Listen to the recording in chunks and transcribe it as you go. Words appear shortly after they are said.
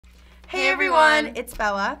Hey everyone, it's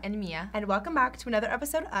Bella and Mia, and welcome back to another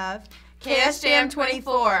episode of Ksjm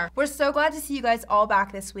 24. We're so glad to see you guys all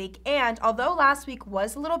back this week, and although last week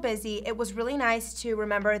was a little busy, it was really nice to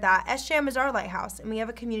remember that Ksjm is our lighthouse and we have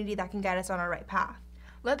a community that can guide us on our right path.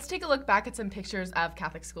 Let's take a look back at some pictures of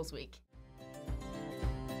Catholic Schools Week.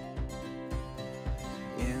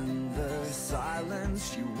 In the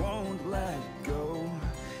silence you won't let go,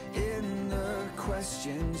 in the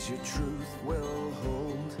questions your truth will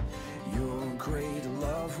hold, your great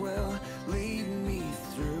love will lead me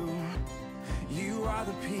through. You are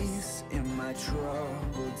the peace in my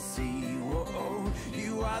troubled sea. Whoa,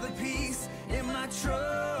 you are the peace in my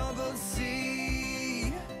troubled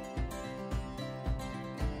sea.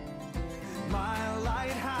 My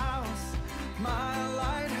lighthouse,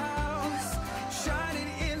 shining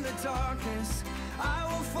in the darkness, I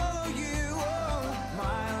will follow you. Oh,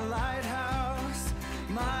 my lighthouse,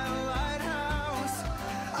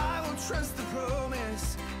 I will trust the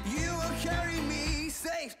promise. You will carry me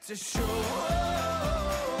safe to shore,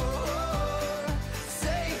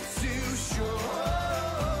 safe to shore,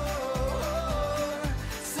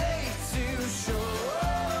 safe to shore,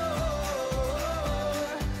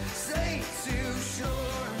 safe to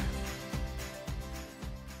shore.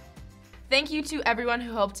 Thank you to everyone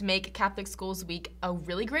who helped make Catholic Schools Week a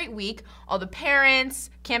really great week. All the parents,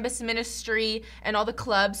 campus ministry, and all the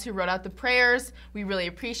clubs who wrote out the prayers. We really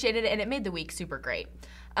appreciated it, and it made the week super great.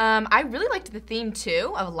 I really liked the theme,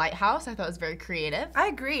 too, of Lighthouse. I thought it was very creative. I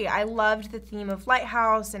agree. I loved the theme of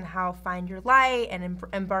lighthouse and how find your light and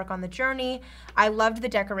embark on the journey. I loved the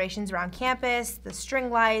decorations around campus, the string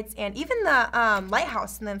lights, and even the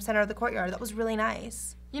lighthouse in the center of the courtyard. That was really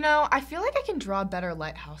nice. You know, I feel like I can draw a better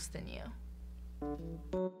lighthouse than you.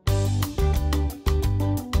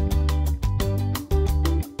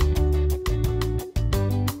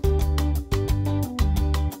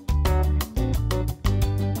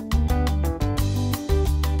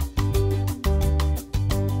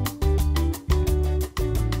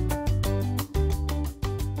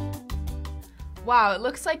 Wow, it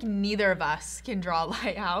looks like neither of us can draw a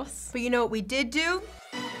lighthouse. But you know what we did do?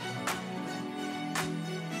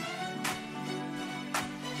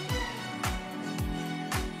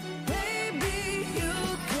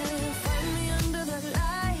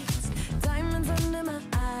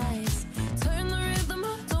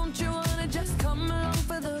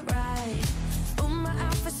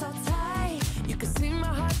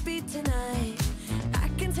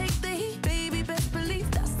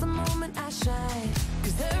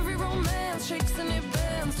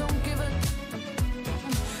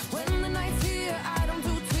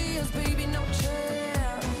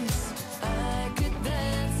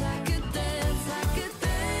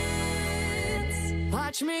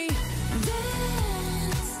 Watch me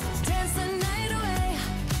dance, dance the night away.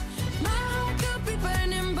 My heart could be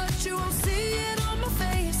burning, but you won't see it on my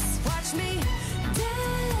face. Watch me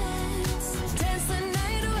dance, dance the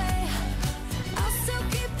night away. I'll still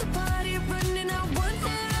keep the party running, I won't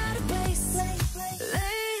get out of place.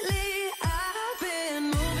 Lately, I've been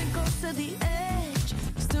moving close to the edge,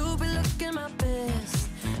 still be looking my best.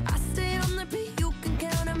 I stay on the beat, you can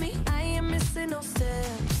count on me, I ain't missing no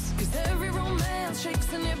steps. Cause every romance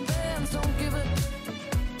shakes and it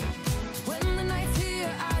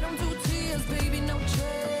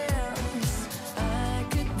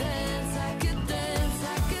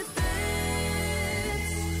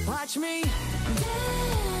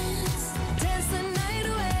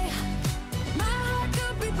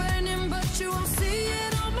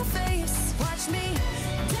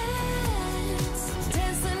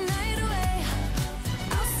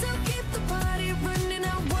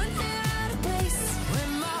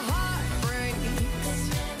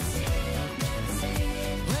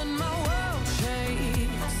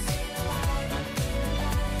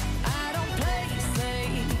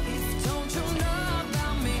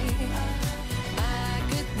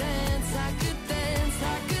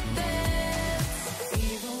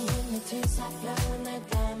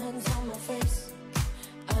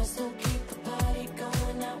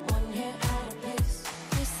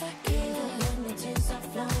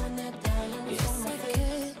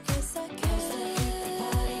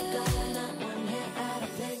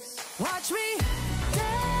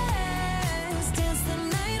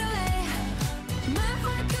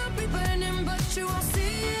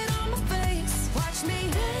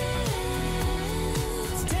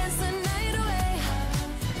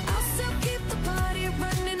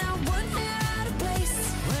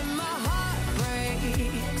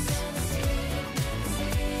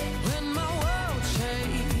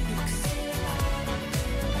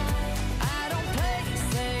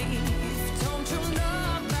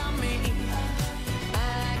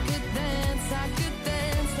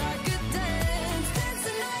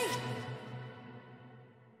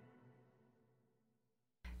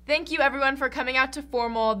Thank you, everyone, for coming out to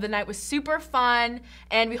Formal. The night was super fun,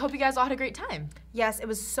 and we hope you guys all had a great time. Yes, it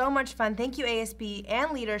was so much fun. Thank you, ASB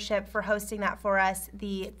and leadership, for hosting that for us.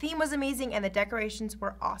 The theme was amazing, and the decorations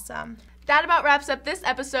were awesome. That about wraps up this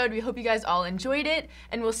episode. We hope you guys all enjoyed it,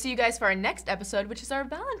 and we'll see you guys for our next episode, which is our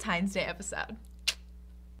Valentine's Day episode.